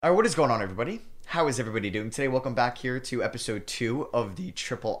All right, what is going on, everybody? How is everybody doing today? Welcome back here to episode 2 of the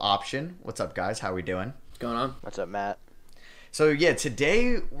Triple Option. What's up, guys? How are we doing? What's going on? What's up, Matt? So, yeah,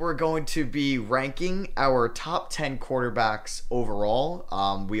 today we're going to be ranking our top 10 quarterbacks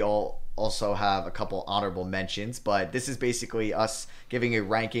overall. We all also have a couple honorable mentions, but this is basically us giving a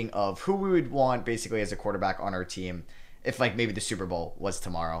ranking of who we would want basically as a quarterback on our team if like maybe the Super Bowl was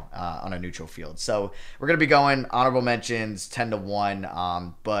tomorrow on a neutral field. So we're gonna be going honorable mentions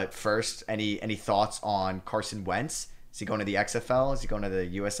 10-1. But first, any thoughts on Carson Wentz? Is he going to the XFL? Is he going to the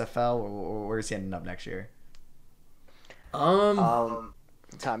USFL? Or where is he ending up next year? Tom,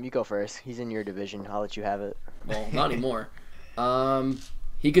 you go first. He's in your division. I'll let you have it. Well, not anymore.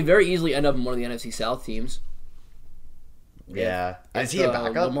 He could very easily end up in one of the NFC South teams. Yeah. If Is he a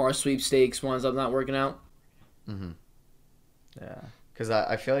backup? Lamar sweepstakes winds up not working out. Mm-hmm. Yeah. Because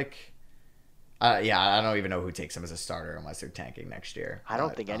I feel like, I don't even know who takes him as a starter unless they're tanking next year. I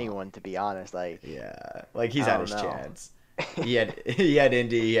don't think anyone, to be honest. Yeah. Like he's I had don't his know. chance. He had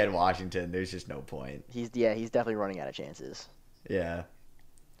Indy, he had Washington. There's just no point. He's definitely running out of chances. Yeah.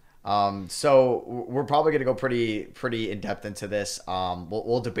 So we're probably gonna go pretty in depth into this.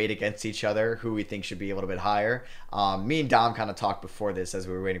 We'll debate against each other who we think should be a little bit higher. Me and Dom kind of talked before this as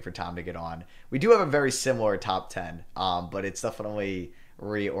we were waiting for Tom to get on. We do have a very similar top 10, but it's definitely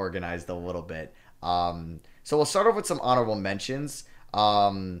reorganized a little bit. So we'll start off with some honorable mentions.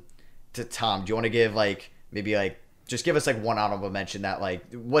 To Tom, do you want to give just give us like one honorable mention that like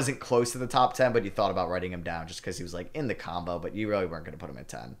wasn't close to the top 10, but you thought about writing him down just because he was like in the combo, but you really weren't going to put him at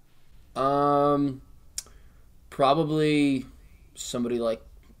 10. Probably somebody like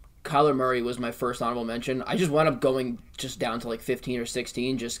Kyler Murray was my first honorable mention. I just wound up going just down to like 15 or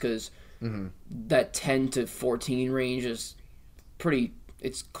 16 just because that 10 to 14 range is pretty.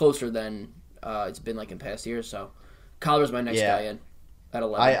 It's closer than it's been like in past years. So Kyler's my next guy in at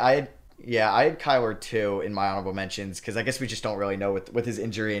 11. I had Kyler too in my honorable mentions because I guess we just don't really know with his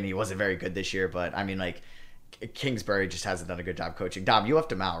injury and he wasn't very good this year. But I mean, like Kingsbury just hasn't done a good job coaching. Dom, you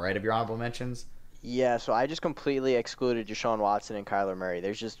left him out, right, of your honorable mentions? Yeah, so I just completely excluded Deshaun Watson and Kyler Murray.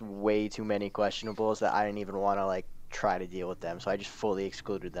 There's just way too many questionables that I didn't even want to like try to deal with them. So I just fully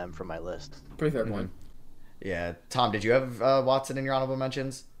excluded them from my list. Pretty fair point. Yeah, Tom, did you have Watson in your honorable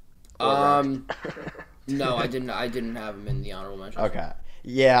mentions? No, I didn't. I didn't have him in the honorable mentions. Okay.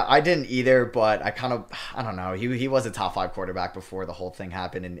 Yeah, I didn't either, but I don't know. He was a top 5 quarterback before the whole thing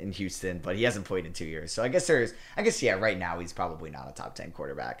happened in Houston, but he hasn't played in 2 years. So I guess right now he's probably not a top 10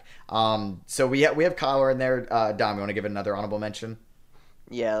 quarterback. So we have Kyler in there. Dom, you want to give another honorable mention?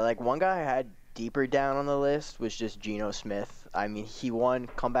 Yeah, like one guy I had deeper down on the list was just Geno Smith. I mean, he won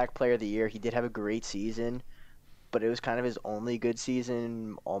Comeback Player of the Year. He did have a great season, but it was kind of his only good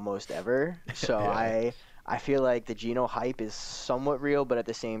season almost ever. So Yeah. I feel like the Geno hype is somewhat real, but at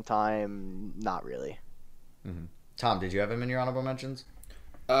the same time, not really. Mm-hmm. Tom, did you have him in your honorable mentions?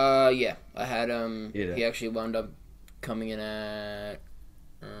 Yeah, I had him. You did. He actually wound up coming in at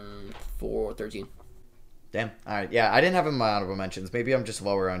 413. Damn. All right. Yeah, I didn't have him in my honorable mentions. Maybe I'm just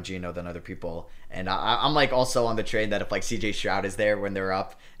lower on Geno than other people. And I'm like also on the train that if like CJ Stroud is there when they're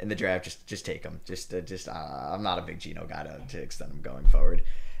up in the draft, just take him. I'm not a big Geno guy to extend him going forward.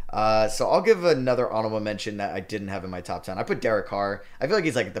 So I'll give another honorable mention that I didn't have in my top 10. I put Derek Carr. I feel like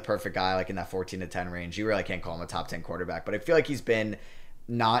he's like the perfect guy, like in that 14 to 10 range. You really can't call him a top 10 quarterback, but I feel like he's been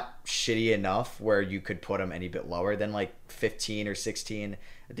not shitty enough where you could put him any bit lower than like 15 or 16.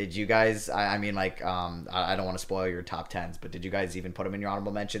 Did you guys, I mean, like, I don't want to spoil your top 10s, but did you guys even put him in your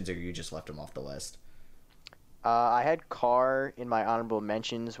honorable mentions or you just left him off the list? I had Carr in my honorable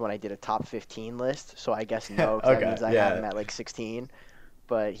mentions when I did a top 15 list, so I guess no, 'cause that means I had him at like 16.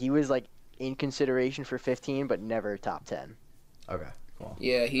 But he was like in consideration for 15, but never top 10. Okay, cool.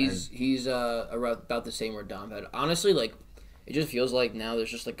 Yeah, he's around about the same where Dom had. Honestly, like it just feels like now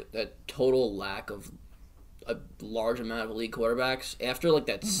there's just like a total lack of a large amount of elite quarterbacks. After like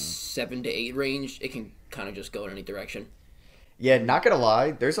that 7 to 8 range, it can kind of just go in any direction. Yeah, not gonna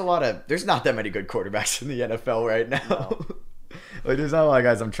lie, there's not that many good quarterbacks in the NFL right now. No. Like, there's not a lot of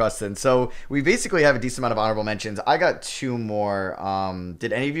guys I'm trusting. So we basically have a decent amount of honorable mentions. I got 2 more.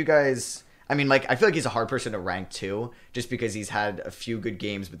 Did any of you guys? I mean, like, I feel like he's a hard person to rank too, just because he's had a few good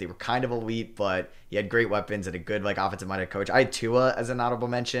games, but they were kind of elite. But he had great weapons and a good like offensive-minded coach. I had Tua as an honorable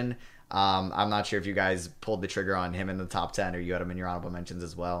mention. I'm not sure if you guys pulled the trigger on him in the top 10 or you had him in your honorable mentions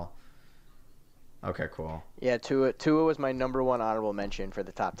as well. Okay, cool. Yeah, Tua was my number one honorable mention for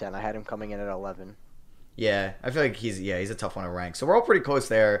the top 10. I had him coming in at 11. Yeah, I feel like he's a tough one to rank. So we're all pretty close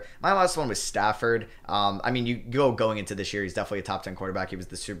there. My last one was Stafford. I mean, you go going into this year, he's definitely a top 10 quarterback. He was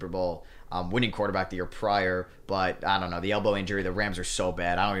the Super Bowl winning quarterback the year prior, but I don't know, the elbow injury. The Rams are so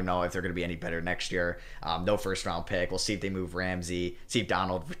bad. I don't even know if they're going to be any better next year. No first round pick. We'll see if they move Ramsey. See if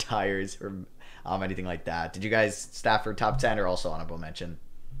Donald retires or anything like that. Did you guys Stafford top 10 or also honorable mention?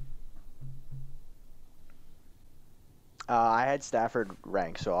 I had Stafford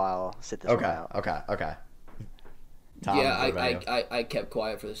ranked, so I'll sit this one out. Okay. Tom, yeah, what about you? I kept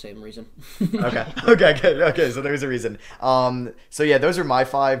quiet for the same reason. Okay, good. Okay, so there's a reason. So yeah, those are my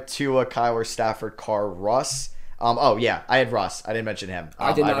five: Tua, Kyler, Stafford, Carr, Russ. Oh yeah, I had Russ. I didn't mention him.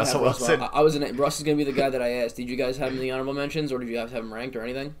 I did not Russell have Russ. Wilson. I was in. Russ is going to be the guy that I asked. Did you guys have him in the honorable mentions, or did you have to have him ranked or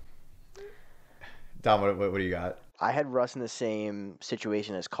anything? Dom, what do you got? I had Russ in the same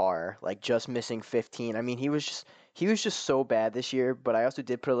situation as Carr, like just missing 15. I mean, he was just so bad this year, but I also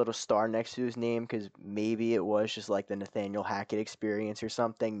did put a little star next to his name because maybe it was just like the Nathaniel Hackett experience or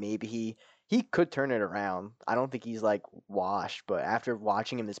something. Maybe he could turn it around. I don't think he's like washed, but after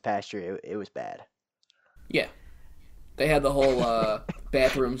watching him this past year, it was bad. Yeah, they had the whole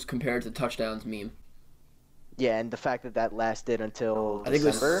bathrooms compared to touchdowns meme. Yeah, and the fact that lasted until I think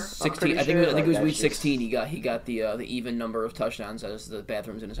December, it was 16. I think it was week 16. He got the even number of touchdowns as the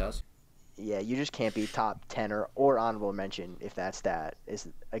bathrooms in his house. Yeah, you just can't be top 10 or honorable mention if that stat is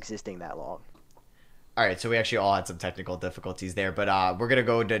existing that long. All right, so we actually all had some technical difficulties there, but we're gonna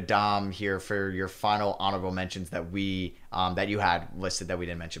go to Dom here for your final honorable mentions that that you had listed that we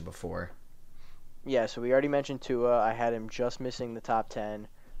didn't mention before. Yeah, so we already mentioned Tua. I had him just missing the top 10.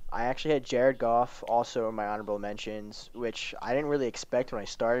 I actually had Jared Goff also in my honorable mentions, which I didn't really expect when I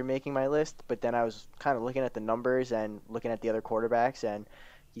started making my list, but then I was kind of looking at the numbers and looking at the other quarterbacks, and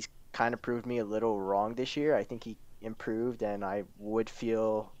he's kind of proved me a little wrong this year. I think he improved, and I would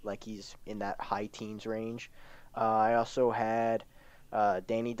feel like he's in that high teens range. I also had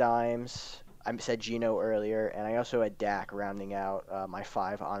Danny Dimes. I said Geno earlier, and I also had Dak rounding out my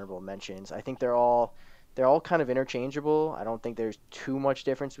 5 honorable mentions. I think they're all kind of interchangeable. I don't think there's too much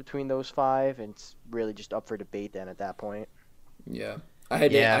difference between those 5, and it's really just up for debate then at that point. Yeah, I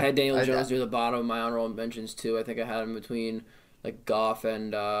had Daniel Jones near the bottom of my honorable mentions too. I think I had him between like Goff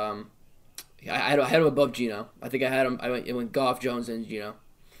and I had him above Geno. I think I had him. It went Goff, Jones, and Geno.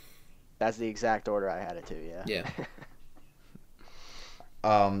 That's the exact order I had it too. Yeah.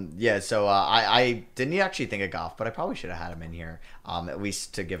 Yeah. So I didn't actually think of Goff, but I probably should have had him in here, at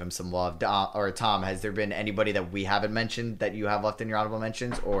least to give him some love. Tom, has there been anybody that we haven't mentioned that you have left in your honorable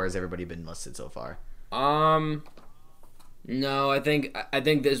mentions, or has everybody been listed so far? No, I think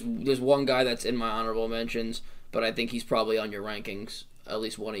there's one guy that's in my honorable mentions, but I think he's probably on your rankings, at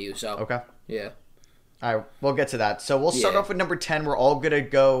least one of you. So okay, yeah. All right, we'll get to that. So we'll start off with number 10. We're all gonna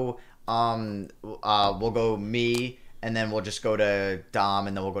go. We'll go me. And then we'll just go to Dom,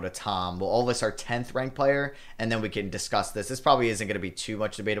 and then we'll go to Tom. We'll all list our 10th ranked player, and then we can discuss this. This probably isn't going to be too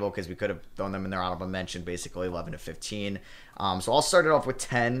much debatable because we could have thrown them in their honorable mention, basically 11 to 15. So I'll start it off with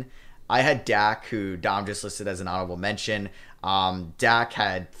 10. I had Dak, who Dom just listed as an honorable mention. Dak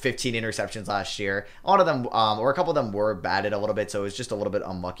had 15 interceptions last year. A lot of them, or a couple of them were batted a little bit, so it was just a little bit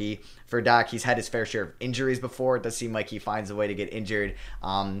unlucky for Dak. He's had his fair share of injuries before. It does seem like he finds a way to get injured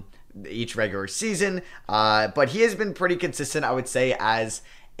each regular season, but he has been pretty consistent, I would say, as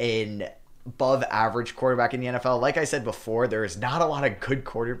an above average quarterback in the NFL. Like I said before, there is not a lot of good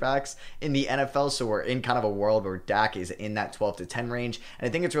quarterbacks in the NFL, so we're in kind of a world where Dak is in that 12 to 10 range, and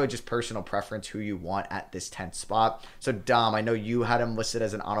I think it's really just personal preference who you want at this 10th spot. So Dom, I know you had him listed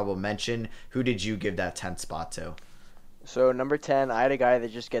as an honorable mention. Who did you give that 10th spot to? So number 10, I had a guy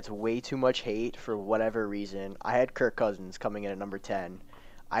that just gets way too much hate for whatever reason. I had Kirk Cousins coming in at number 10.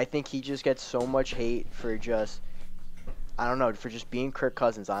 I think he just gets so much hate for just being Kirk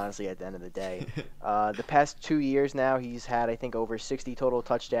Cousins, honestly, at the end of the day. The past 2 years now, he's had, I think, over 60 total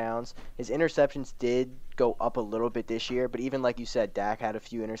touchdowns. His interceptions did go up a little bit this year, but even like you said, Dak had a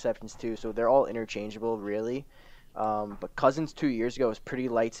few interceptions too, so they're all interchangeable, really. But Cousins 2 years ago was pretty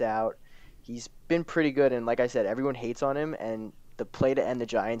lights out. He's been pretty good, and like I said, everyone hates on him, and the play to end the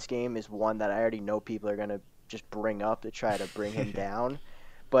Giants game is one that I already know people are going to just bring up to try to bring him down.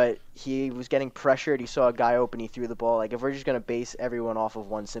 But he was getting pressured. He saw a guy open. He threw the ball. Like, if we're just going to base everyone off of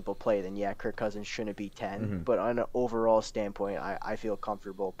one simple play, then, yeah, Kirk Cousins shouldn't be 10. Mm-hmm. But on an overall standpoint, I feel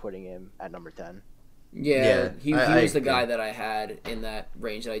comfortable putting him at number 10. Yeah, he was the guy that I had in that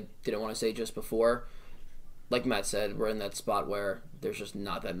range that I didn't want to say just before. Like Matt said, we're in that spot where there's just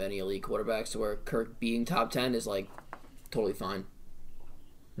not that many elite quarterbacks, so where Kirk being top 10 is, like, totally fine.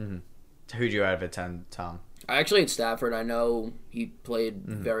 Mm-hmm. Who'd you have at 10, Tom? I actually had Stafford. I know he played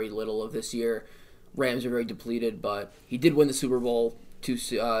very little of this year. Rams are very depleted, but he did win the Super Bowl two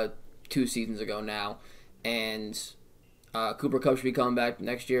seasons ago now, and Cooper Kupp should be coming back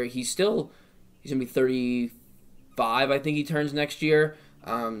next year. He's gonna be 35, I think he turns next year.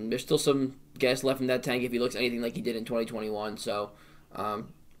 There's still some gas left in that tank if he looks anything like he did in 2021. So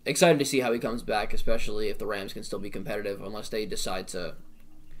excited to see how he comes back, especially if the Rams can still be competitive, unless they decide to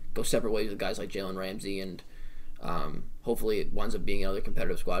go separate ways with guys like Jalen Ramsey, and hopefully it winds up being another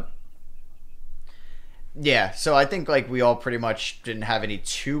competitive squad. Yeah, so I think like we all pretty much didn't have any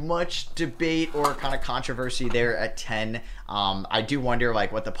too much debate or kind of controversy there at 10. I do wonder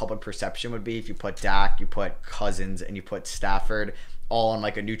like what the public perception would be if you put Dak, you put Cousins, and you put Stafford all on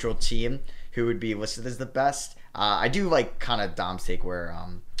like a neutral team. Who would be listed as the best? I do like kind of Dom's take where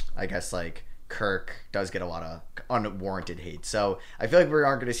I guess like Kirk does get a lot of unwarranted hate. So I feel like we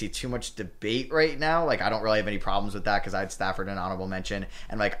aren't going to see too much debate right now. Like I don't really have any problems with that because I had Stafford an honorable mention,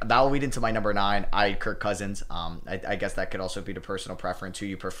 and like that'll lead into my number 9. I had Kirk Cousins. I guess that could also be the personal preference who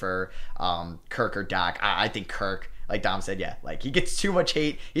you prefer, Kirk or Dak. I think Kirk. Like Dom said, yeah, like he gets too much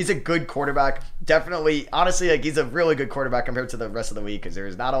hate. He's a good quarterback. Definitely, honestly, like he's a really good quarterback compared to the rest of the league because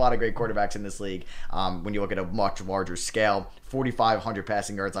there's not a lot of great quarterbacks in this league when you look at a much larger scale. 4,500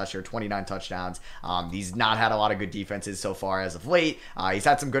 passing yards last year, 29 touchdowns. He's not had a lot of good defenses so far as of late. He's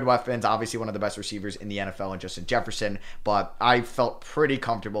had some good weapons. Obviously, one of the best receivers in the NFL, and Justin Jefferson. But I felt pretty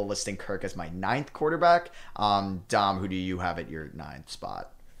comfortable listing Kirk as my 9th quarterback. Dom, who do you have at your 9th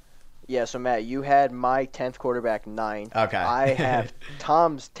spot? Yeah, so Matt, you had my 10th quarterback 9th. Okay. I have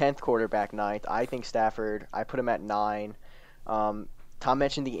Tom's 10th quarterback 9th. I think Stafford, I put him at 9. Tom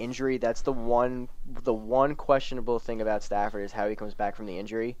mentioned the injury. That's the one questionable thing about Stafford is how he comes back from the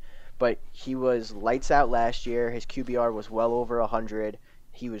injury. But he was lights out last year. His QBR was well over 100.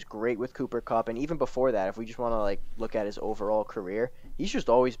 He was great with Cooper Kupp, and even before that, if we just want to like look at his overall career, he's just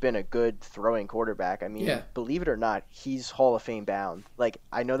always been a good throwing quarterback. I mean, Believe it or not, he's Hall of Fame bound. Like,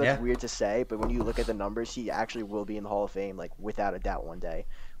 I know that's weird to say, but when you look at the numbers, he actually will be in the Hall of Fame, like without a doubt one day,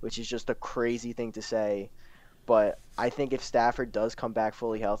 which is just a crazy thing to say. But I think if Stafford does come back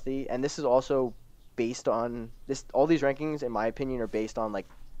fully healthy, and this is also based on this, all these rankings, in my opinion, are based on like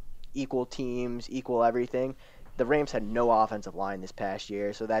equal teams, equal everything. The Rams had no offensive line this past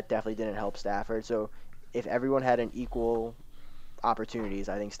year, so that definitely didn't help Stafford. So if everyone had an equal opportunities,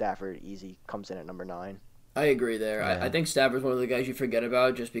 I think Stafford easy comes in at number 9. I agree there. Yeah. I think Stafford's one of the guys you forget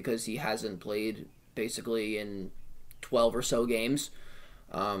about just because he hasn't played basically in 12 or so games.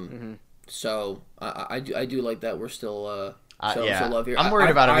 So I do like that we're still still love here. I'm worried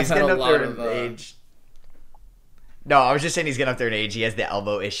about him. He's getting up there in age. No, I was just saying he's getting up there in age. He has the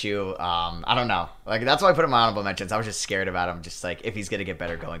elbow issue. I don't know. Like that's why I put him on honorable mentions. I was just scared about him, just like if he's gonna get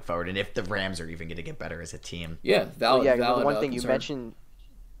better going forward, and if the Rams are even gonna get better as a team. Yeah, valid. The one thing concern.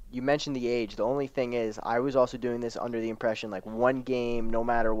 you mentioned the age. The only thing is, I was also doing this under the impression like one game, no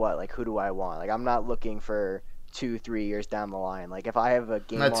matter what. Like who do I want? Like I'm not looking for 2-3 years down the line. Like if I have a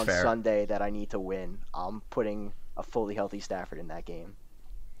game That's on fair. Sunday that I need to win, I'm putting a fully healthy Stafford in that game.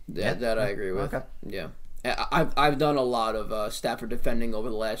 That I agree with. Okay. Yeah. I've done a lot of Stafford defending over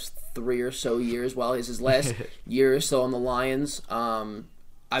the last 3 or so years. While his last year or so on the Lions,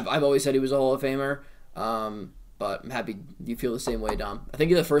 I've always said he was a Hall of Famer. But I'm happy you feel the same way, Dom. I think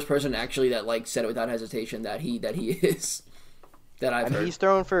you're the first person actually that like said it without hesitation that he is. That I've heard. He's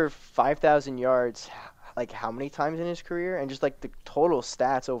thrown for 5,000 yards, like how many times in his career, and just like the total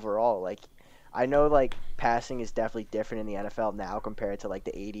stats overall. Like I know like passing is definitely different in the NFL now compared to like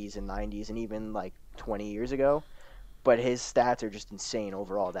the 80s and 90s and even like 20 years ago, but his stats are just insane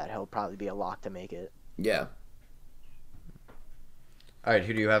overall that he'll probably be a lock to make it. Yeah. All right,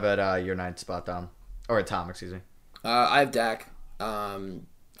 who do you have at your 9th spot, Dom? Or at Tom, excuse me. I have Dak. Okay.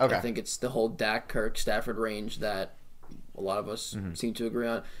 I think it's the whole Dak, Kirk, Stafford range that a lot of us seem to agree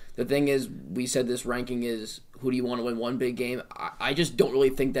on. The thing is, we said this ranking is who do you want to win one big game. I just don't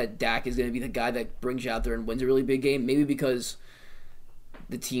really think that Dak is going to be the guy that brings you out there and wins a really big game. Maybe because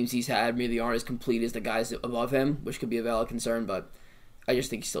the teams he's had maybe aren't as complete as the guys above him, which could be a valid concern. But I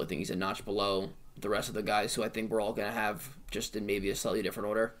just still think he's a notch below the rest of the guys who I think we're all going to have just in maybe a slightly different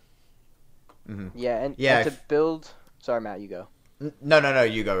order. Yeah, and to build. Sorry, Matt, you go. No,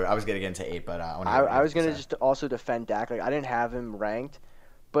 you go. I was gonna get into 8, but I was gonna just also defend Dak. Like I didn't have him ranked,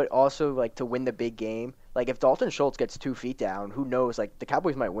 but also like to win the big game. Like if Dalton Schultz gets 2 feet down, who knows? Like the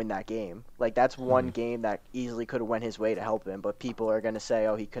Cowboys might win that game. Like that's one game that easily could have went his way to help him. But people are gonna say,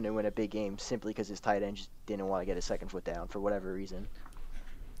 oh, he couldn't win a big game simply because his tight end just didn't want to get his second foot down for whatever reason.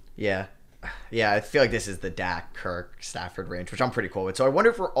 Yeah, I feel like this is the Dak, Kirk, Stafford range, which I'm pretty cool with. So I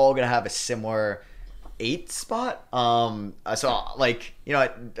wonder if we're all gonna have a similar 8th spot. So like, you know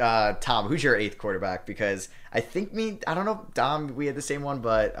what, Tom, who's your 8th quarterback? Because I think I don't know, Dom, we had the same one,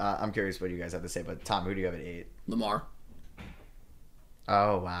 but I'm curious what you guys have to say. But Tom, who do you have at 8? Lamar.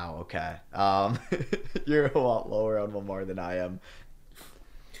 Oh wow, okay. You're a lot lower on Lamar than I am.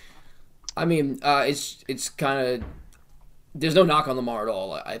 I mean, it's kind of, there's no knock on Lamar at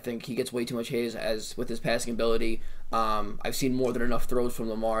all. I think he gets way too much hate as with his passing ability. I've seen more than enough throws from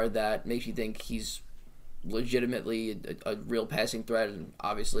Lamar that makes you think he's legitimately a real passing threat, and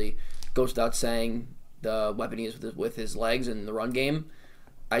obviously goes without saying the weapon he is with his legs and the run game.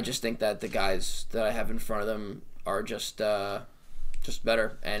 I just think that the guys that I have in front of them are just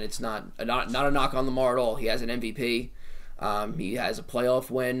better, and it's not a knock on Lamar at all. He has an MVP, he has a playoff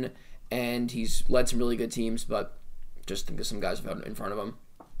win, and he's led some really good teams, but just think of some guys in front of him.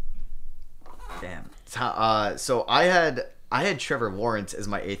 Damn. So I had Trevor Lawrence as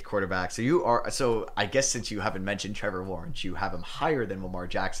my 8th quarterback. So I guess since you haven't mentioned Trevor Lawrence, you have him higher than Lamar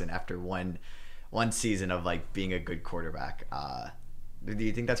Jackson after one season of like being a good quarterback. Do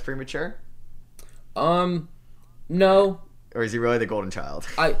you think that's premature? No. Or is he really the golden child?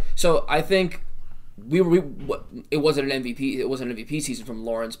 I think it wasn't an MVP. It wasn't an MVP season from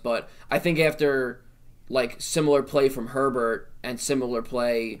Lawrence, but I think after like similar play from Herbert and similar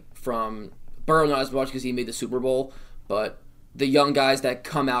play from Burrow, not as much because he made the Super Bowl, but the young guys that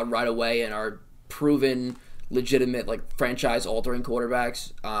come out right away and are proven legitimate like franchise altering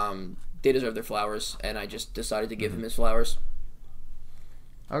quarterbacks, they deserve their flowers, and I just decided to give him his flowers.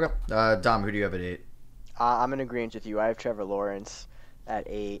 Okay. Dom, who do you have at 8? I'm in agreement with you. I have Trevor Lawrence at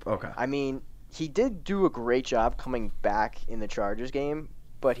 8. Okay. I mean, he did do a great job coming back in the Chargers game,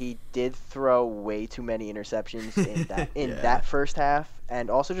 but he did throw way too many interceptions in that first half, and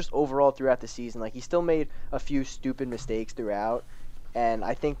also just overall throughout the season. Like, he still made a few stupid mistakes throughout, and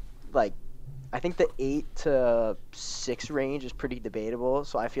I think the 8 to 6 range is pretty debatable,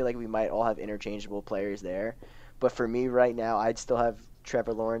 so I feel like we might all have interchangeable players there. But for me right now, I'd still have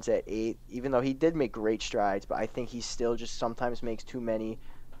Trevor Lawrence at 8, even though he did make great strides, but I think he still just sometimes makes too many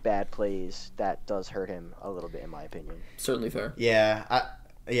bad plays that does hurt him a little bit, in my opinion. Certainly fair. Yeah,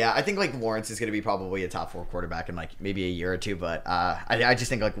 I think like Lawrence is going to be probably a top 4 quarterback in like maybe a year or two, but I just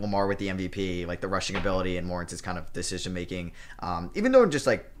think like Lamar with the MVP, like the rushing ability, and Lawrence's kind of decision making, even though just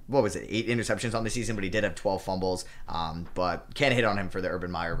like, what was it, 8 interceptions on the season, but he did have 12 fumbles, but can't hit on him for the Urban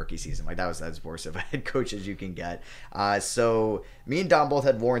Meyer rookie season. Like that's worse of a head coach as you can get. So me and Dom both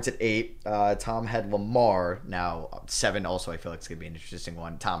had Lawrence at 8. Tom had Lamar. Now 7 also I feel like it's going to be an interesting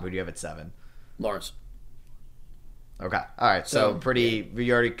one. Tom, who do you have at 7? Lawrence. Okay. All right. So pretty. Yeah.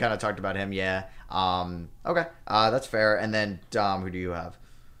 We already kind of talked about him. Yeah. Okay. That's fair. And then Dom, who do you have?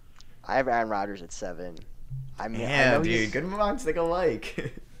 I have Aaron Rodgers at 7. I mean, yeah, dude. Good minds think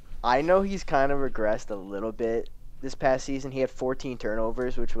alike. I know he's kind of regressed a little bit this past season. He had 14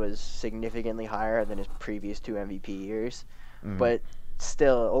 turnovers, which was significantly higher than his previous 2 MVP years. Mm-hmm. But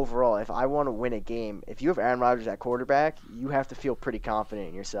still, overall, if I want to win a game, if you have Aaron Rodgers at quarterback, you have to feel pretty confident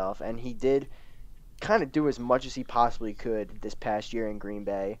in yourself. And he did kind of do as much as he possibly could this past year in Green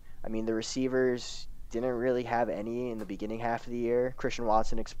Bay. I mean, the receivers didn't really have any in the beginning half of the year. Christian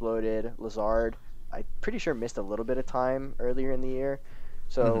Watson exploded. Lazard, I'm pretty sure, missed a little bit of time earlier in the year.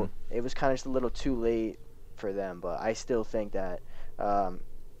 So it was kind of just a little too late for them. But I still think that,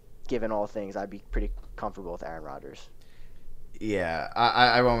 given all things, I'd be pretty comfortable with Aaron Rodgers. Yeah,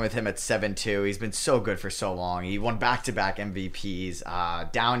 I went with him at 7 too. He's been so good for so long. He won back-to-back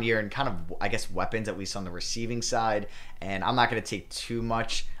MVPs, down year, and kind of, I guess, weapons, at least on the receiving side. And I'm not going to take too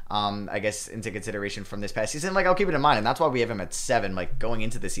much, I guess, into consideration from this past season. Like, I'll keep it in mind, and that's why we have him at 7. Like, going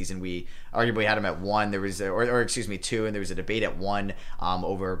into the season, we arguably had him at 1. There was, 2, and there was a debate at 1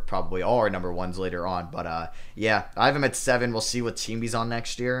 over probably all our number 1s later on. But yeah, I have him at 7. We'll see what team he's on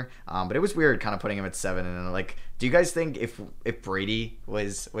next year. But it was weird, kind of putting him at 7, and like. Do you guys think if Brady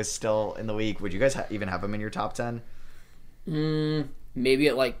was still in the league, would you guys even have him in your top 10? Maybe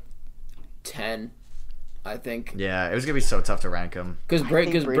at like 10, I think. Yeah, it was gonna be so tough to rank him. Because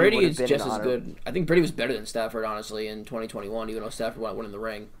Brady is just as good. I think Brady was better than Stafford, honestly, in 2021, even though Stafford won in the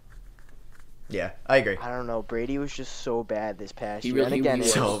ring. Yeah, I agree. I don't know. Brady was just so bad this past year. Really, and again,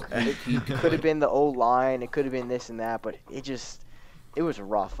 it could have been the O-line. It could have been this and that, but it was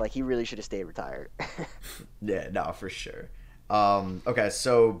rough. Like, he really should have stayed retired. Yeah, no, for sure. Okay,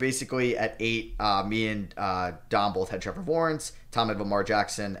 so basically at 8, me and Dom both had Trevor Lawrence. Tom had Lamar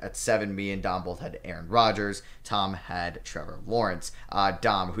Jackson. At 7, me and Dom both had Aaron Rodgers. Tom had Trevor Lawrence.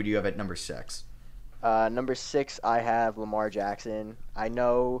 Dom, who do you have at number 6? Number 6, I have Lamar Jackson. I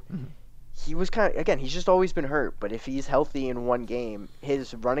know he was he's just always been hurt, but if he's healthy in one game,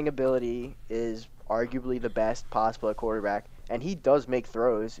 his running ability is arguably the best possible at quarterback, and he does make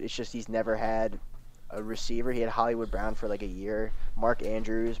throws. It's just he's never had a receiver. He had Hollywood Brown for like a year, Mark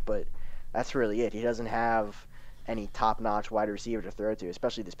Andrews, but that's really it. He doesn't have any top-notch wide receiver to throw to,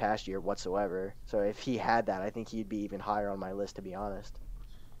 especially this past year whatsoever. So if he had that, I think he'd be even higher on my list, to be honest.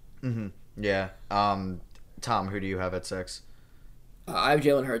 Mm-hmm. Yeah. Tom, who do you have at 6? I have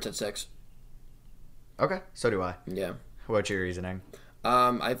Jalen Hurts at 6. Okay, so do I. Yeah. What's your reasoning?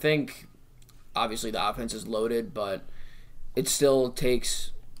 I think obviously the offense is loaded, but it still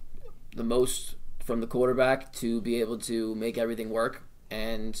takes the most from the quarterback to be able to make everything work.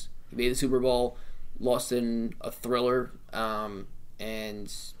 And he made the Super Bowl, lost in a thriller,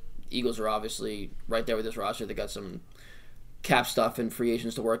 and Eagles are obviously right there with this roster. They got some cap stuff and free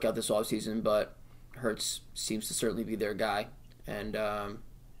agents to work out this offseason, but Hurts seems to certainly be their guy. And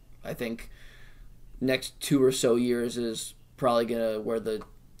I think next 2 or so years is probably going to where the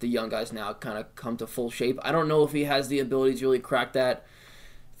young guys now kind of come to full shape. I don't know if he has the ability to really crack that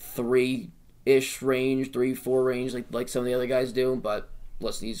 3-ish range, 3-4 range like some of the other guys do, but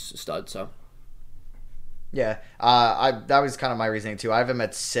listen, he's a stud, so. Yeah, that was kind of my reasoning too. I have him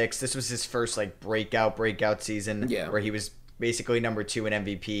at 6. This was his first like breakout season, where he was basically number 2 in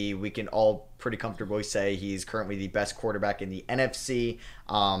MVP. We can all pretty comfortably say he's currently the best quarterback in the NFC.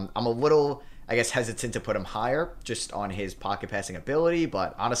 I'm a little, I guess, hesitant to put him higher just on his pocket passing ability,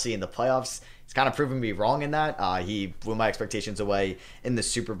 but honestly in the playoffs, he's kind of proven me wrong in that. He blew my expectations away in the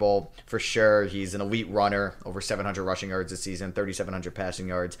Super Bowl for sure. He's an elite runner, over 700 rushing yards this season, 3,700 passing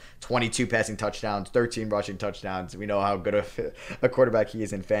yards, 22 passing touchdowns, 13 rushing touchdowns. We know how good of a quarterback he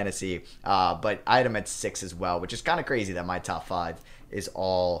is in fantasy. But I had him at 6 as well, which is kind of crazy that my top 5 is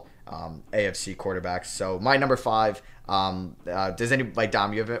all AFC quarterbacks. So my number 5, does any, like,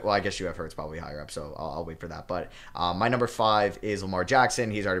 Dom, you have it? Well, I guess you have Hurts probably higher up, so I'll wait for that. But my number 5 is Lamar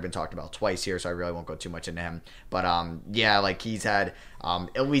Jackson. He's already been talked about twice here, so I really won't go too much into him. But yeah, like, he's had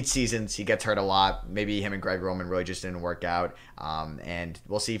elite seasons. He gets hurt a lot. Maybe him and Greg Roman really just didn't work out. And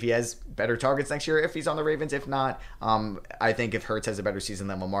we'll see if he has better targets next year if he's on the Ravens. If not, I think if Hurts has a better season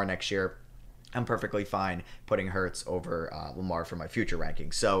than Lamar next year, I'm perfectly fine putting Hurts over Lamar for my future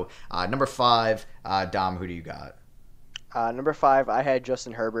rankings. So number 5, Dom, who do you got? Number 5, I had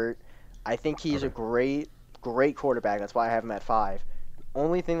Justin Herbert. I think he's a great quarterback. That's why I have him at 5.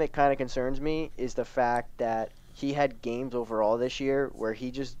 Only thing that kind of concerns me is the fact that he had games overall this year where he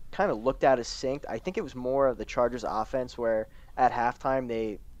just kind of looked out of sync. I think it was more of the Chargers offense where at halftime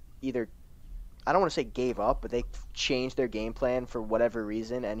they either, I don't want to say gave up, but they changed their game plan for whatever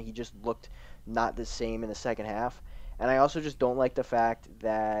reason, and he just looked not the same in the second half. And I also just don't like the fact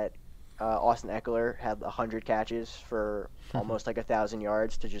that Austin Eckler had 100 catches for almost like 1,000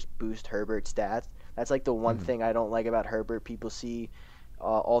 yards to just boost Herbert's stats. That's like the one thing I don't like about Herbert. People see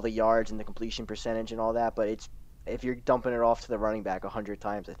all the yards and the completion percentage and all that, but it's if you're dumping it off to the running back 100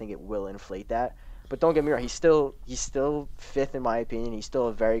 times, I think it will inflate that. But don't get me wrong, he's still 5th in my opinion. He's still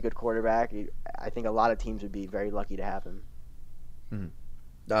a very good quarterback. I think a lot of teams would be very lucky to have him.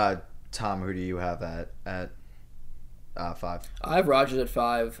 Mm-hmm. Tom, who do you have at 5? I have Rodgers at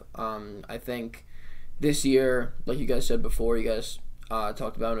 5. I think this year, like you guys said before, you guys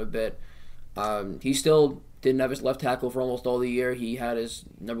talked about him a bit. He still didn't have his left tackle for almost all the year. He had his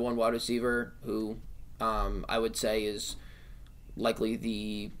number 1 wide receiver, who I would say is likely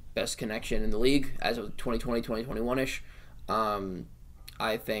the best connection in the league as of 2020, 2021-ish.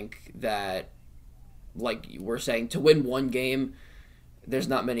 I think that, like we're saying, to win one game, there's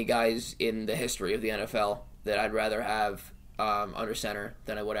not many guys in the history of the NFL that I'd rather have under center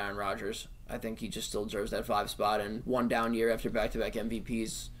than I would Aaron Rodgers. I think he just still deserves that 5 spot, and one down year after back-to-back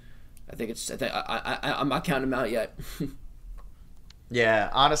MVPs. I'm not counting him out yet. Yeah,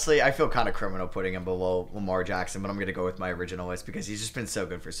 honestly, I feel kind of criminal putting him below Lamar Jackson, but I'm going to go with my original list because he's just been so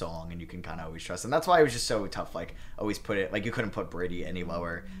good for so long, and you can kind of always trust him. That's why it was just so tough, like, always put it, like, you couldn't put Brady any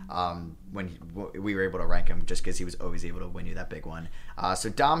lower when we were able to rank him just because he was always able to win you that big one. So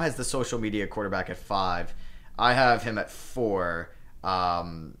Dom has the social media quarterback at 5. I have him at 4.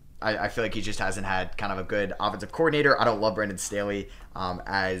 I feel like he just hasn't had kind of a good offensive coordinator. I don't love Brandon Staley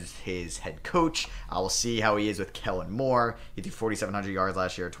as his head coach. We'll see how he is with Kellen Moore. He threw 4,700 yards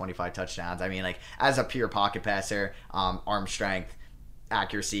last year, 25 touchdowns. I mean, like, as a pure pocket passer, arm strength,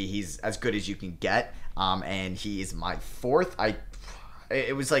 accuracy, he's as good as you can get. And he is my 4th.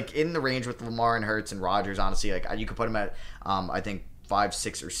 It was like in the range with Lamar and Hurts and Rodgers, honestly. Like, you could put him at, I think, 5,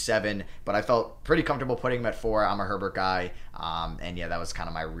 6, or 7, but I felt pretty comfortable putting him at 4. I'm a Herbert guy, and yeah, that was kind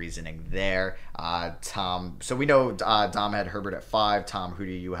of my reasoning there. Tom, so we know Dom had Herbert at 5. Tom, who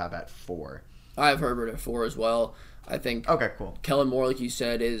do you have at 4? I have Herbert at 4 as well. I think okay, cool. Kellen Moore, like you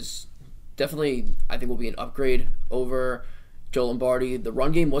said, is definitely, I think, will be an upgrade over Joe Lombardi. The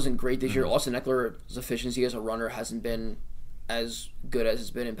run game wasn't great this year. Austin Eckler's efficiency as a runner hasn't been as good as it's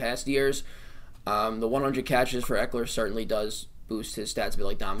been in past years. The 100 catches for Eckler certainly does boost his stats a bit,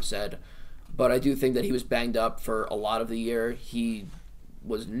 like Dom said. But I do think that he was banged up for a lot of the year. He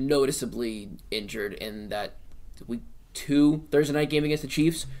was noticeably injured in that week 2 Thursday night game against the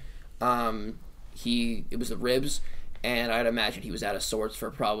Chiefs. It was the ribs, and I'd imagine he was out of sorts for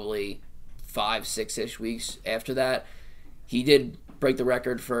probably 5, 6-ish weeks after that. He did break the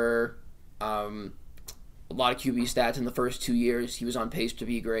record for a lot of QB stats in the first 2 years. He was on pace to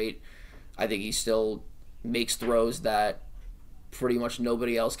be great. I think he still makes throws that pretty much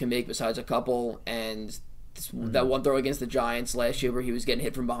nobody else can make besides a couple. And that one throw against the Giants last year where he was getting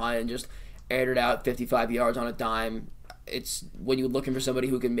hit from behind and just aired it out 55 yards on a dime. It's when you're looking for somebody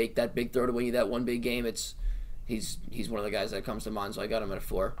who can make that big throw to win you that one big game. He's one of the guys that comes to mind. So I got him at a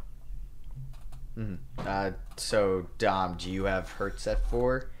 4. So Dom, do you have Hurts at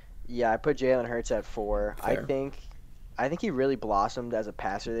 4? Yeah, I put Jalen Hurts at 4. Fair. I think he really blossomed as a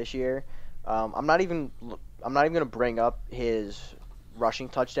passer this year. I'm not even going to bring up his rushing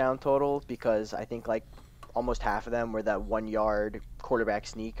touchdown total because I think like almost half of them were that 1-yard quarterback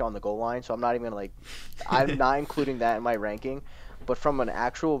sneak on the goal line. So I'm not even I'm not including that in my ranking. But from an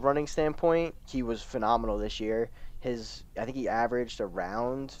actual running standpoint, he was phenomenal this year. I think he averaged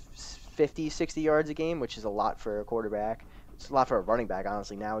around 50, 60 yards a game, which is a lot for a quarterback. It's a lot for a running back,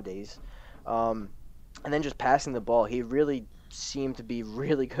 honestly, nowadays. And then just passing the ball, he really seemed to be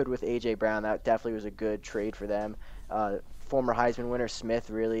really good with A.J. Brown. That definitely was a good trade for them. Former Heisman winner Smith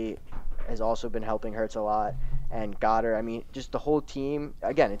really has also been helping Hurts a lot. And Goddard, I mean, just the whole team.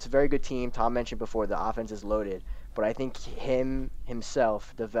 Again, it's a very good team. Tom mentioned before the offense is loaded. But I think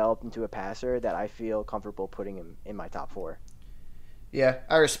himself developed into a passer that I feel comfortable putting him in my top 4. Yeah,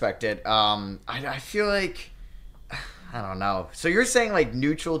 I respect it. I feel like, I don't know. So you're saying like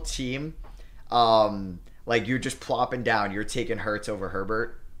neutral team, like you're just plopping down, you're taking Hurts over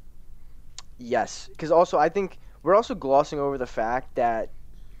Herbert? Yes, because also I think we're also glossing over the fact that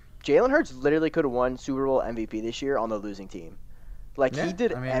Jalen Hurts literally could have won Super Bowl MVP this year on the losing team. Like, he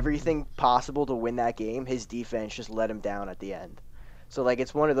did everything possible to win that game. His defense just let him down at the end. So, like,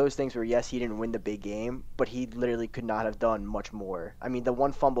 it's one of those things where, yes, he didn't win the big game, but he literally could not have done much more. I mean, the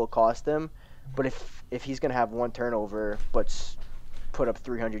one fumble cost him, but if he's going to have one turnover but put up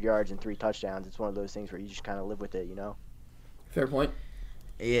 300 yards and 3 touchdowns, it's one of those things where you just kind of live with it, you know? Fair point.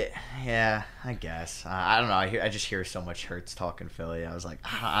 Yeah, I guess. I don't know. I just hear so much Hurts talking Philly. I was like,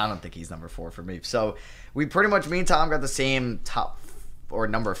 I don't think he's number 4 for me. So we pretty much, me and Tom got the same top or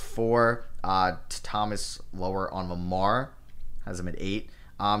number 4. Tom is lower on Lamar, has him at 8.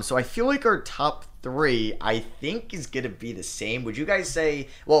 So I feel like our top 3, I think, is going to be the same. Would you guys say,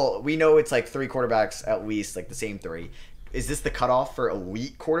 well, we know it's like 3 quarterbacks at least, like the same 3. Is this the cutoff for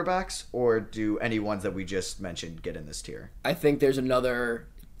elite quarterbacks, or do any ones that we just mentioned get in this tier? I think there's another.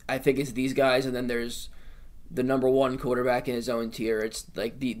 I think it's these guys, and then there's the number 1 quarterback in his own tier. It's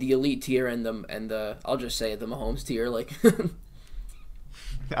like the elite tier and the I'll just say it, the Mahomes tier. Like,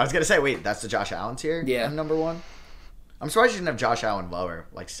 I was gonna say, wait, that's the Josh Allen tier? Yeah, number 1. I'm surprised you didn't have Josh Allen lower,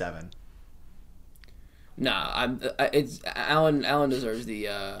 like 7. Nah, it's Allen deserves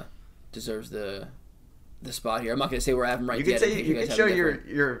the spot here. I'm not gonna say where I have him right yet. You can show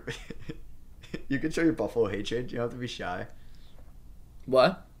your you can show your Buffalo hatred. You don't have to be shy.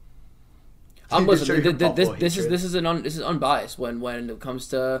 What? This is unbiased when it comes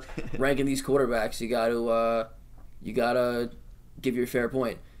to ranking these quarterbacks. You gotta give your fair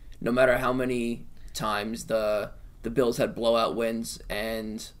point. No matter how many times the Bills had blowout wins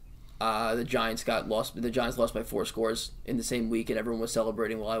and the Giants lost by 4 scores in the same week, and everyone was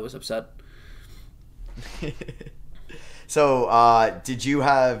celebrating while I was upset. So, did you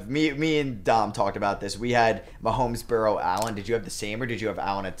have me and Dom talked about this? We had Mahomes, Burrow, Allen. Did you have the same, or did you have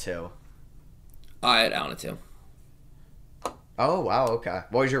Allen at 2? I had Allen at 2. Oh wow, okay.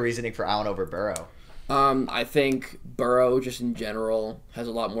 What was your reasoning for Allen over Burrow? I think Burrow, just in general, has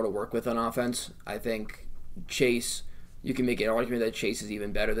a lot more to work with on offense. I think Chase, you can make an argument that Chase is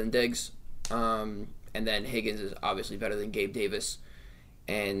even better than Diggs, and then Higgins is obviously better than Gabe Davis.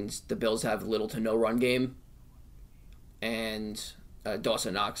 And the Bills have little to no run game. And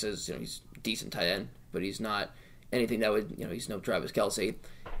Dawson Knox is, he's a decent tight end, but he's not anything that would, he's no Travis Kelce.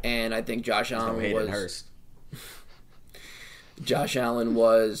 And I think Josh Allen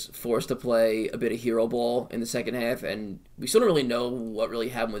was forced to play a bit of hero ball in the second half, and we still don't really know what really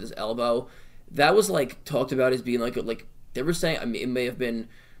happened with his elbow. That was talked about as being like they were saying. I mean, it may have been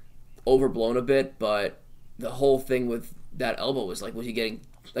overblown a bit, but the whole thing with that elbow was was he getting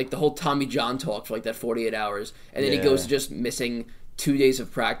like the whole Tommy John talk for like that 48 hours, and then he Yeah. goes to just missing 2 days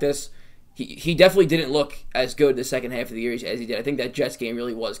of practice. He definitely didn't look as good the second half of the year as he did. I think that Jets game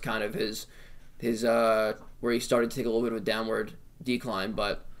really was kind of his where he started to take a little bit of a downward decline,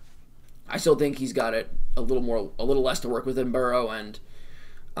 but I still think he's got it a little less to work with than Burrow, and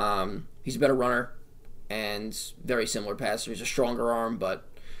he's a better runner and very similar passer. He's a stronger arm, but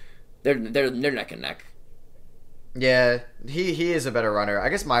they're neck and neck. Yeah, he is a better runner. I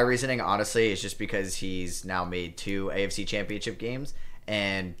guess my reasoning, honestly, is just because he's now made 2 AFC Championship games,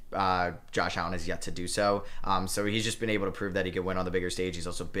 and Josh Allen has yet to do so. So he's just been able to prove that he can win on the bigger stage. He's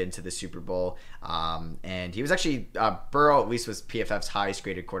also been to the Super Bowl, and he was actually Burrow at least was PFF's highest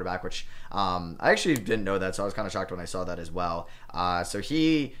graded quarterback, which I actually didn't know that, so I was kind of shocked when I saw that as well. So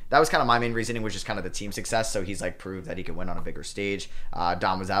that was kind of my main reasoning, was just kind of the team success. So he's like proved that he can win on a bigger stage.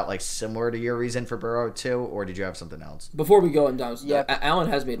 Dom, was that like similar to your reason for Burrow too, or did you have something else? Before we go in, Dom's, Yep. Allen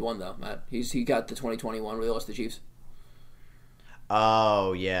has made one though, Matt. He got the 2021 where they lost the Chiefs.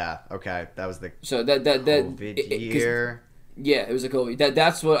 Oh yeah, okay, that was the So that COVID year. Yeah, it was a COVID.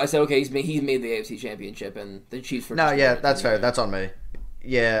 That's what I said. Okay, he's made the AFC Championship, and the Chiefs were. No, just yeah, winning that's fair. anyway. That's on me.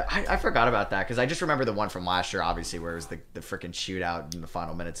 Yeah, I forgot about that because I just remember the one from last year, obviously, where it was the freaking shootout in the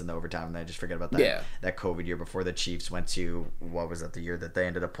final minutes in the overtime, and I just forget about that. Yeah. That COVID year before the Chiefs went to, what was that, the year that they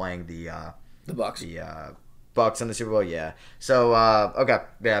ended up playing the Bucks. Bucks in the Super Bowl? Yeah. So okay,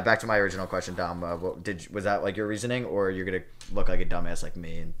 yeah. Back to my original question, Dom. Was that like your reasoning, or you're gonna look like a dumbass like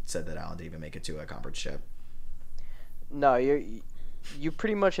me and said that Allen didn't even make it to a conference chip? No, you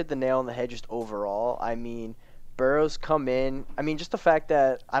pretty much hit the nail on the head just overall. I mean, Burrow's come in. I mean, just the fact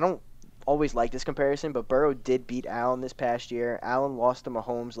that I don't always like this comparison, but Burrow did beat Allen this past year. Allen lost to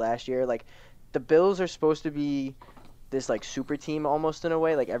Mahomes last year. Like, the Bills are supposed to be this like super team almost in a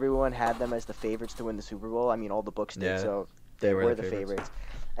way. Like, everyone had them as the favorites to win the Super Bowl. I mean, all the books did, Yeah, so they were the the favorites.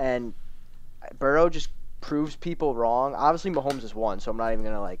 And Burrow just proves people wrong. Obviously, Mahomes is one, so I'm not even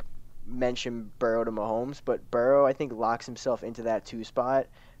gonna like mention Burrow to Mahomes, but Burrow I think locks himself into that 2 spot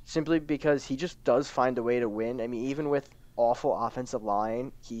simply because he just does find a way to win. I mean, even with awful offensive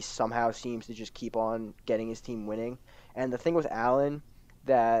line, he somehow seems to just keep on getting his team winning. And the thing with Allen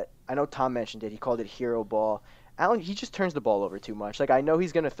that I know Tom mentioned it, he called it hero ball. Allen, he just turns the ball over too much. Like, I know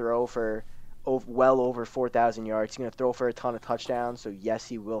he's going to throw for well over 4,000 yards. He's going to throw for a ton of touchdowns. So, yes,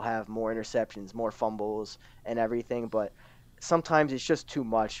 he will have more interceptions, more fumbles, and everything. But sometimes it's just too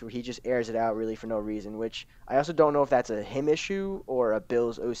much where he just airs it out really for no reason, which I also don't know if that's a him issue or a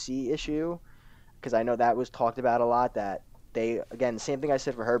Bills OC issue, because I know that was talked about a lot, that they, again, the same thing I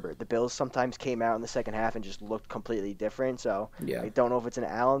said for Herbert. The Bills sometimes came out in the second half and just looked completely different. So Yeah. I don't know if it's an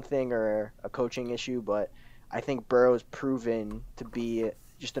Allen thing or a coaching issue, but I think Burrow's proven to be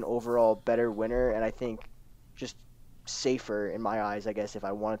just an overall better winner, and I think just safer in my eyes, I guess, if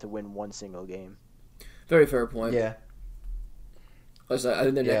I wanted to win one single game. Very fair point. Yeah. I think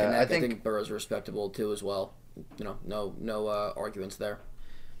they're neck Yeah, and neck. I I think- think Burrow's respectable too as well. You know, no arguments there.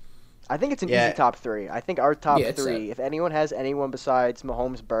 I think it's an Yeah. easy top 3. I think our top Yeah, it's 3, set. if anyone has anyone besides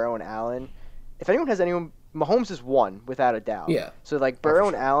Mahomes, Burrow, and Allen, if anyone has anyone, Mahomes is 1 without a doubt. Yeah. So like Burrow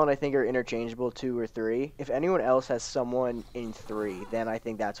and Allen, I think are interchangeable 2 or 3. If anyone else has someone in 3, then I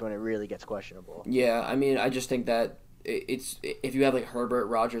think that's when it really gets questionable. Yeah, I mean, I just think that it's if you have like Herbert,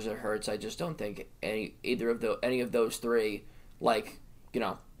 Rodgers, or Hurts, I just don't think any of those 3, like, you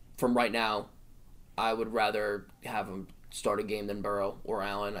know, from right now, I would rather have them start a game than Burrow or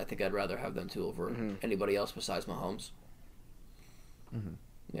Allen. I think I'd rather have them 2 over anybody else besides Mahomes.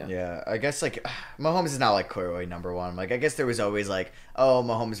 Yeah, I guess like Mahomes is not like clearly number 1. Like, I guess there was always like, oh,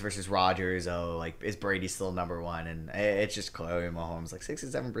 Mahomes versus Rodgers. Oh, like, is Brady still number 1? And it's just clearly Mahomes, like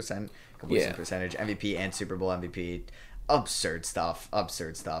 67% completion percentage, MVP and Super Bowl MVP. Absurd stuff.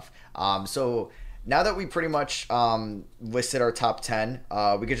 So now that we pretty much listed our top 10,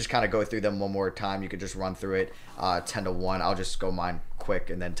 we could just kind of go through them one more time. You could just run through it 10 to 1. I'll just go mine quick,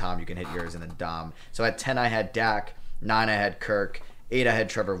 and then Tom, you can hit yours, and then Dom. So at 10, I had Dak. 9, I had Kirk. 8, I had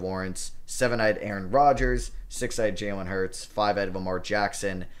Trevor Lawrence. 7, I had Aaron Rodgers. 6, I had Jalen Hurts. 5, I had Lamar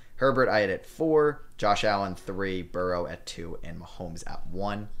Jackson. Herbert, I had at 4. Josh Allen, 3. Burrow at 2. And Mahomes at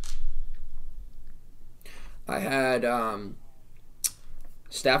 1. I had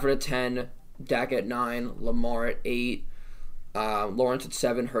Stafford at 10, Dak at 9, Lamar at 8, Lawrence at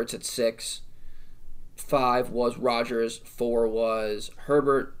 7, Hurts at 6. 5 was Rodgers. 4 was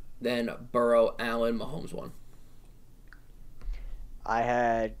Herbert. Then Burrow, Allen, Mahomes 1. I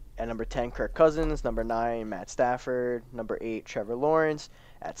had at number 10 Kirk Cousins, number 9 Matt Stafford, number 8 Trevor Lawrence,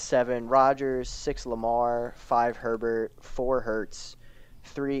 at 7 Rodgers, 6 Lamar, 5 Herbert, 4 Hurts,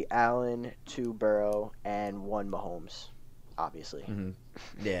 3 Allen, 2 Burrow, and 1 Mahomes. obviously.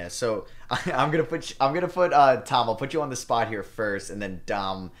 Yeah, so I'm gonna put Tom. I'll put you on the spot here first, and then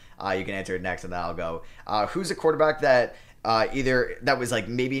Dom, you can answer it next, and then I'll go. Who's a quarterback that either that was like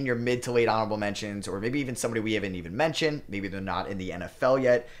maybe in your mid to late honorable mentions, or maybe even somebody we haven't even mentioned? Maybe they're not in the NFL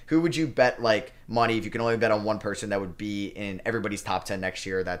yet. Who would you bet like money if you can only bet on one person that would be in everybody's top 10 next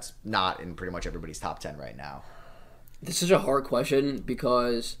year? That's not in pretty much everybody's top 10 right now. This is a hard question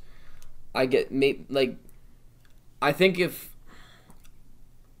because I think if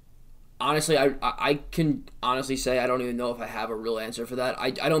honestly, I can honestly say I don't even know if I have a real answer for that.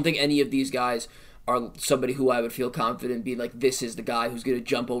 I don't think any of these guys are somebody who I would feel confident being like, this is the guy who's going to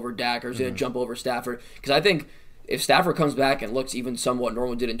jump over Dak or who's going to jump over Stafford. Because I think if Stafford comes back and looks even somewhat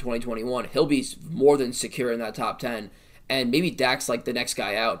normal did in 2021, he'll be more than secure in that top 10. And maybe Dak's like the next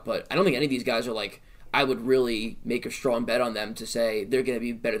guy out, but I don't think any of these guys are like, I would really make a strong bet on them to say they're going to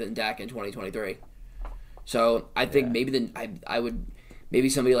be better than Dak in 2023. So I think maybe I would maybe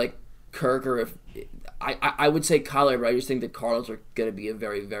somebody like Kirk, or if I would say Kyler, but I just think the Cardinals are going to be a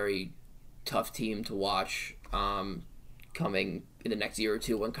very, very tough team to watch coming in the next year or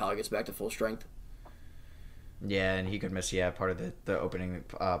two when Kyler gets back to full strength. Yeah, and he could miss the opening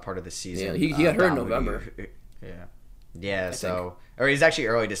part of the season. Yeah, he got hurt in November. Yeah. So or he's actually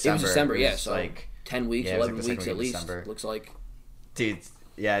early December. It was December, it was so like 10 weeks, 11 like weeks at least. December. Looks like. Dude,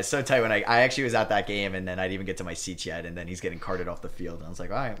 yeah, it's so tight when I actually was at that game, and then I didn't even get to my seats yet, and then he's getting carted off the field, and I was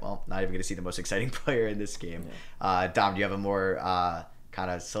like, all right, well, not even going to see the most exciting player in this game. Yeah. Dom, do you have a more kind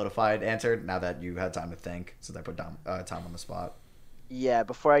of solidified answer now that you had time to think, since I put Tom on the spot? Yeah,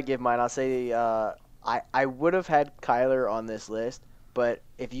 before I give mine, I'll say I would have had Kyler on this list, but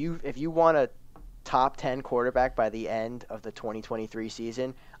if you want a top 10 quarterback by the end of the 2023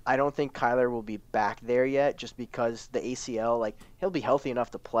 season, I don't think Kyler will be back there yet, just because the ACL, like, he'll be healthy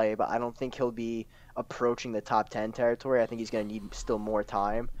enough to play, but I don't think he'll be approaching the top 10 territory. I think he's going to need still more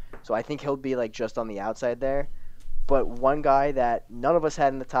time. So I think he'll be, like, just on the outside there. But one guy that none of us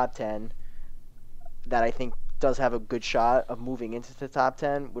had in the top 10 that I think does have a good shot of moving into the top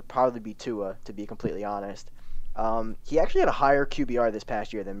 10 would probably be Tua, to be completely honest. He actually had a higher QBR this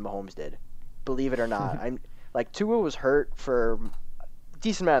past year than Mahomes did, believe it or not. Tua was hurt for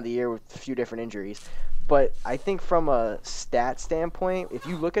decent amount of the year with a few different injuries, but I think from a stat standpoint, if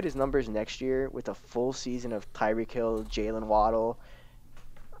you look at his numbers next year with a full season of Tyreek Hill, Jalen Waddle,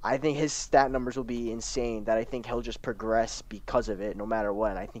 I think his stat numbers will be insane. That I think he'll just progress because of it, no matter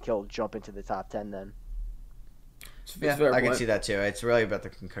what. And I think he'll jump into the top 10 then. Yeah, I can see that too. It's really about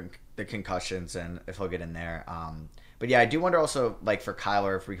the concussions and if he'll get in there. But yeah, I do wonder also, like, for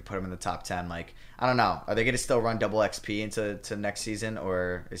Kyler, if we could put him in the top 10. Like, I don't know. Are they going to still run double XP into next season,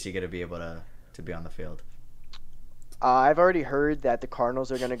 or is he going to be able to be on the field? I've already heard that the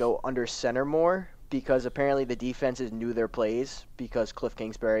Cardinals are going to go under center more, because apparently the defenses knew their plays because Cliff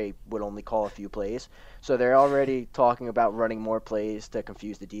Kingsbury would only call a few plays. So they're already talking about running more plays to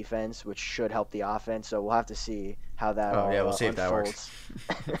confuse the defense, which should help the offense. So we'll have to see how that we'll see unfolds. If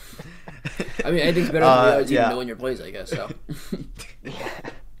that works. I mean, anything's better than the other team knowing your plays, I guess. So.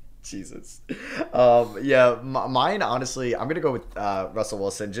 Jesus. Mine, honestly, I'm going to go with Russell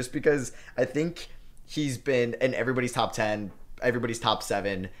Wilson, just because I think he's been in everybody's top 10, everybody's top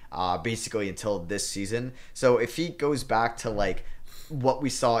 7, basically until this season. So if he goes back to, like, what we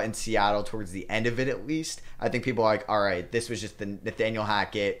saw in Seattle towards the end of it, at least, I think people are like, all right, this was just the Nathaniel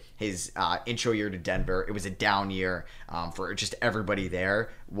Hackett, his intro year to Denver. It was a down year for just everybody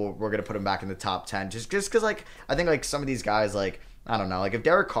there. We're going to put him back in the top 10 just because, like, I think, like, some of these guys, like, I don't know, like, if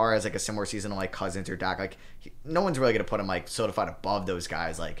Derek Carr has, like, a similar season to, like, Cousins or Dak, like, no one's really going to put him, like, solidified above those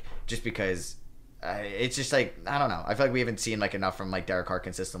guys, like, just because it's just, like, I don't know. I feel like we haven't seen, like, enough from, like, Derek Carr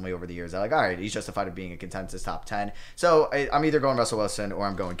consistently over the years. I'm like, all right, he's justified of being a consensus top 10. So I'm either going Russell Wilson or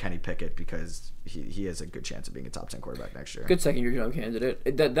I'm going Kenny Pickett, because he has a good chance of being a top 10 quarterback next year. Good second-year young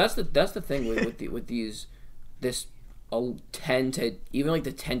candidate. That's the thing with these, this 10 to, even, like,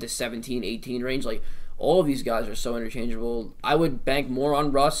 the 10 to 17, 18 range, like, all of these guys are so interchangeable. I would bank more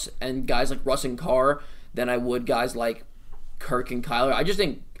on Russ and guys like Russ and Carr than I would guys like Kirk and Kyler. I just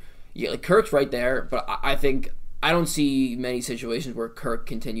think, yeah, like, Kirk's right there, but I think I don't see many situations where Kirk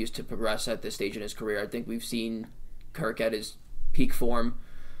continues to progress at this stage in his career. I think we've seen Kirk at his peak form,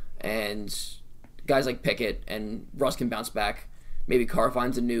 and guys like Pickett and Russ can bounce back. Maybe Carr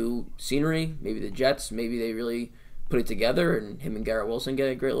finds a new scenery. Maybe the Jets. Maybe they really put it together, and him and Garrett Wilson get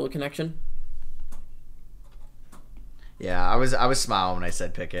a great little connection. Yeah, I was smiling when I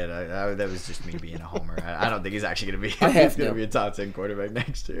said Pickett. That was just me being a homer. I don't think he's actually going to be a top 10 quarterback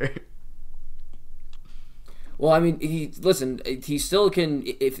next year. Well, I mean, he still can.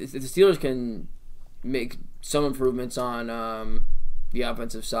 If the Steelers can make some improvements on the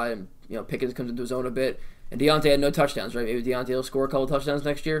offensive side, and Pickens comes into his own a bit. And Deontay had no touchdowns, right? Maybe Deontay will score a couple touchdowns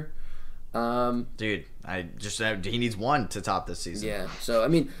next year. Dude, I just said he needs one to top this season. Yeah. So I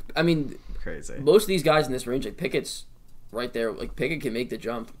mean, crazy. Most of these guys in this range, like Pickett's right there. Like Pickett can make the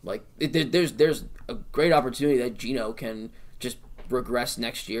jump. Like there's a great opportunity that Geno can just regress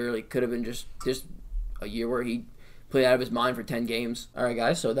next year. Like could have been just a year where he played out of his mind for 10 games. All right,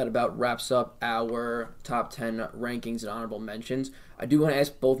 guys. So that about wraps up our top 10 rankings and honorable mentions. I do want to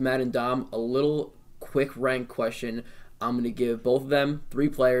ask both Matt and Dom a little quick rank question. I'm going to give both of them 3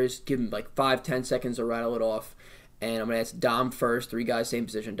 players, give them like 5-10 seconds to rattle it off. And I'm going to ask Dom first. 3 guys, same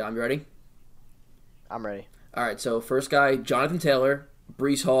position. Dom, you ready? I'm ready. All right, so first guy, Jonathan Taylor,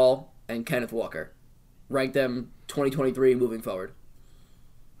 Breece Hall, and Kenneth Walker. Rank them 2023 moving forward.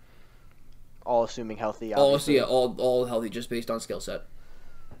 All assuming healthy, obviously. All healthy, just based on skill set.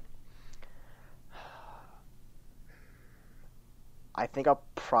 I think I'll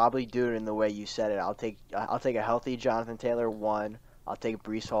probably do it in the way you said it. I'll take a healthy Jonathan Taylor 1. I'll take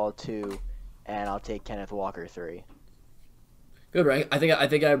Breece Hall 2, and I'll take Kenneth Walker 3. Good, right? I think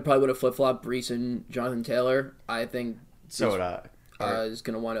I probably would have flip flopped Breece and Jonathan Taylor. I think So is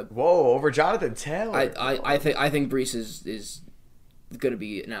gonna want to. Whoa, over Jonathan Taylor. I think Breece is gonna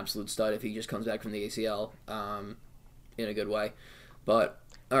be an absolute stud if he just comes back from the ACL in a good way. But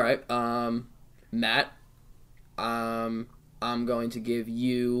all right, Matt, I'm going to give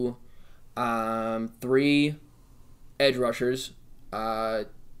you 3 edge rushers. Trying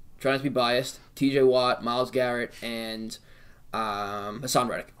not to be biased. T.J. Watt, Myles Garrett, and Hassan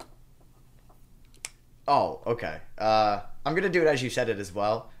Reddick. Oh, okay. I'm going to do it as you said it as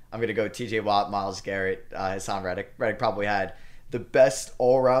well. I'm going to go T.J. Watt, Myles Garrett, Hassan Reddick. Reddick probably had the best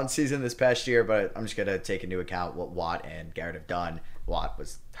all-around season this past year, but I'm just going to take into account what Watt and Garrett have done. Watt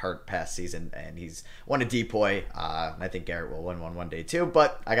was hurt past season, and he's won a DPOY. And I think Garrett will win one day too,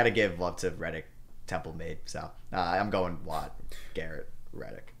 but I got to give love to Reddick, Temple made. So I'm going Watt, Garrett,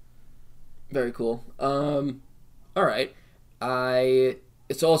 Reddick. Very cool. All right.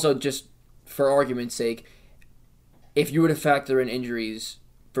 It's also just for argument's sake, if you were to factor in injuries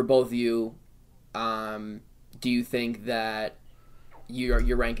for both of you, do you think that your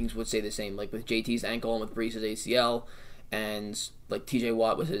rankings would stay the same? Like with JT's ankle and with Breece's ACL, and like TJ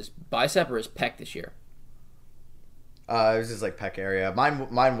Watt was his bicep or his pec this year? It was just like pec area.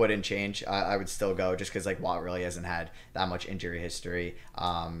 Mine wouldn't change. I would still go just because like Watt really hasn't had that much injury history.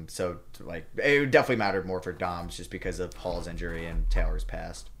 So like it would definitely matter more for Dom's just because of Hall's injury and Taylor's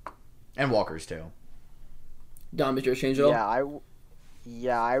past, and Walker's too. Dom, did yours change at all?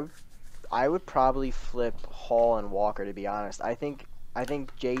 I would probably flip Hall and Walker, to be honest. I think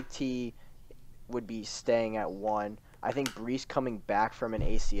JT would be staying at 1. I think Breece coming back from an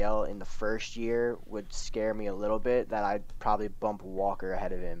ACL in the first year would scare me a little bit, that I'd probably bump Walker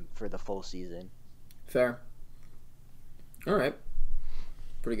ahead of him for the full season. Fair. All right.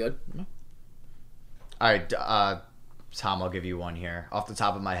 Pretty good. All right, Tom, I'll give you one here. Off the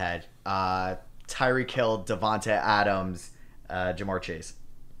top of my head. Tyreek Hill, Devontae Adams, Jamar Chase.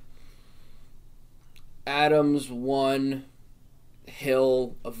 Adams 1,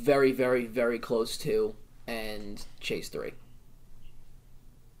 Hill a very, very, very close 2, and Chase 3.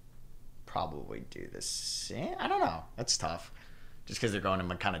 Probably do the same. I don't know. That's tough. Just because they're going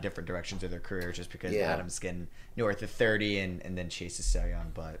in kind of different directions of their career, just because Adams getting north of 30 and then Chase is so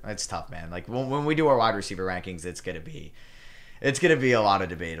young. But it's tough, man. Like when we do our wide receiver rankings, it's gonna be a lot of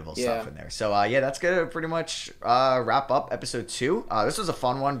debatable stuff in there. So that's gonna pretty much wrap up episode 2. This was a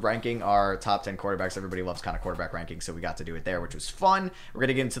fun one, ranking our top 10 quarterbacks. Everybody loves kind of quarterback rankings, so we got to do it there, which was fun. We're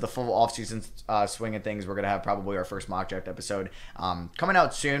gonna get into the full offseason swing of things. We're gonna have probably our first mock draft episode coming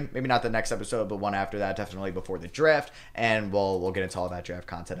out soon. Maybe not the next episode, but one after that, definitely before the draft. And we'll get into all that draft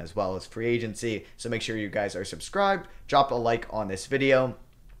content as well as free agency. So make sure you guys are subscribed. Drop a like on this video.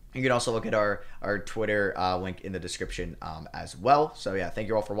 You can also look at our Twitter link in the description as well. So, thank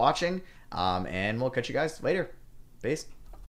you all for watching, and we'll catch you guys later. Peace.